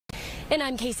And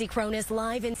I'm Casey Cronus,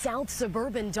 live in South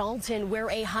Suburban Dolton, where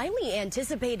a highly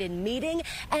anticipated meeting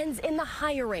ends in the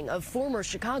hiring of former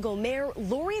Chicago Mayor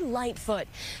Lori Lightfoot.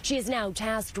 She is now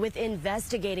tasked with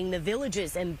investigating the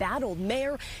village's embattled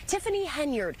Mayor Tiffany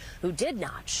Henyard, who did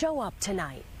not show up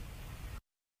tonight.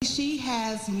 She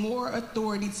has more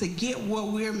authority to get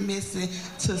what we're missing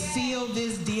to seal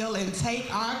this deal and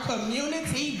take our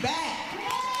community back.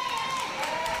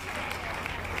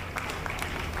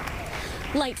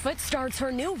 Lightfoot starts her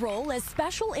new role as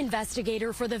special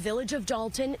investigator for the village of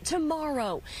Dolton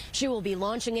tomorrow. She will be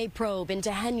launching a probe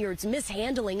into Henyard's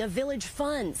mishandling of village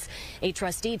funds. A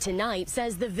trustee tonight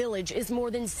says the village is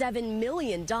more than $7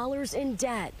 million in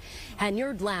debt.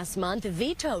 Henyard last month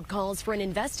vetoed calls for an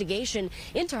investigation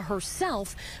into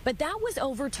herself, but that was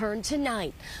overturned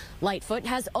tonight. Lightfoot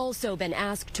has also been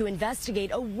asked to investigate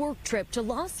a work trip to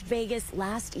Las Vegas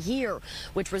last year,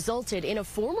 which resulted in a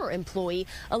former employee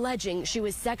alleging she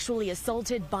was sexually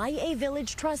assaulted by a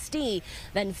village trustee,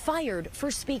 then fired for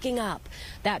speaking up.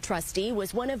 That trustee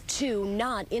was one of two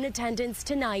not in attendance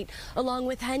tonight, along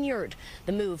with Henyard.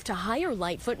 The move to hire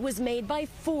Lightfoot was made by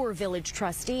 4 village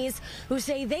trustees who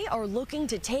say they are looking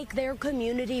to take their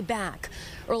community back.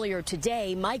 Earlier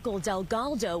today, Michael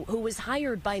Delgado, who was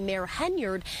hired by Mayor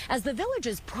Henyard as the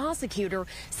village's prosecutor,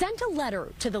 sent a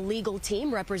letter to the legal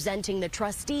team representing the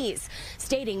trustees,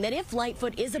 stating that if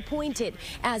Lightfoot is appointed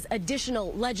as additional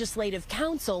legislative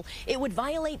counsel, it would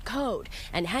violate code,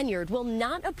 and Henyard will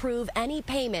not approve any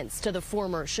payments to the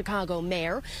former Chicago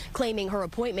mayor, claiming her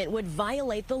appointment would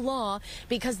violate the law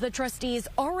because the trustees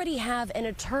already have an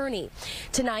attorney.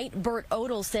 Tonight, Bert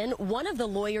Odelson, one of the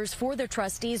lawyers for the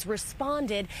trustees,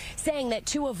 responded, saying that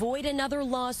to avoid another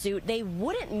lawsuit, they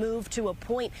wouldn't move to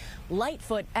appoint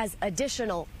Lightfoot as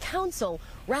additional counsel,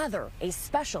 rather a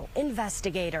special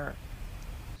investigator.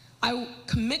 I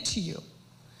commit to you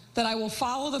that I will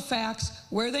follow the facts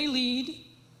where they lead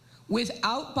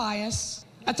without bias.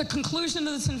 At the conclusion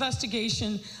of this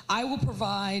investigation, I will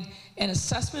provide an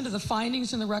assessment of the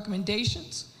findings and the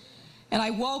recommendations, and I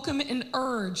welcome and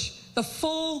urge the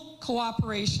full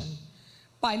cooperation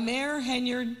by Mayor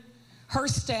Henyard, her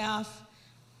staff,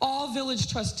 all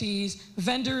village trustees,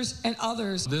 vendors, and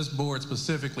others. This board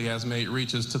specifically has made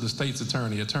reaches to the state's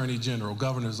attorney, attorney general,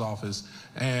 governor's office,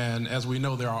 and as we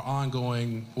know, there are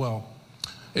ongoing, well,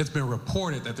 it's been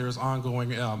reported that there's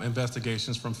ongoing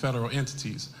investigations from federal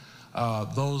entities.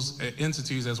 Those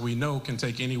entities, as we know, can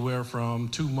take anywhere from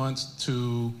 2 months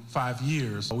to 5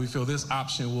 years. We feel this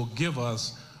option will give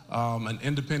us an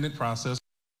independent process.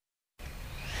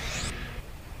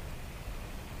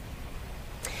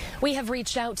 We have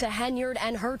reached out to Henyard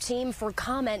and her team for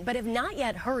comment, but have not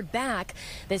yet heard back.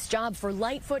 This job for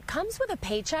Lightfoot comes with a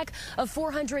paycheck of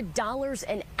 $400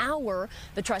 an hour.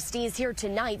 The trustees here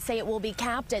tonight say it will be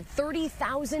capped at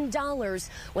 $30,000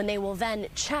 when they will then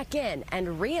check in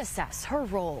and reassess her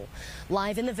role.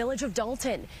 Live in the village of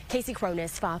Dolton, Casey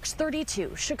Cronus, Fox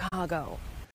 32, Chicago.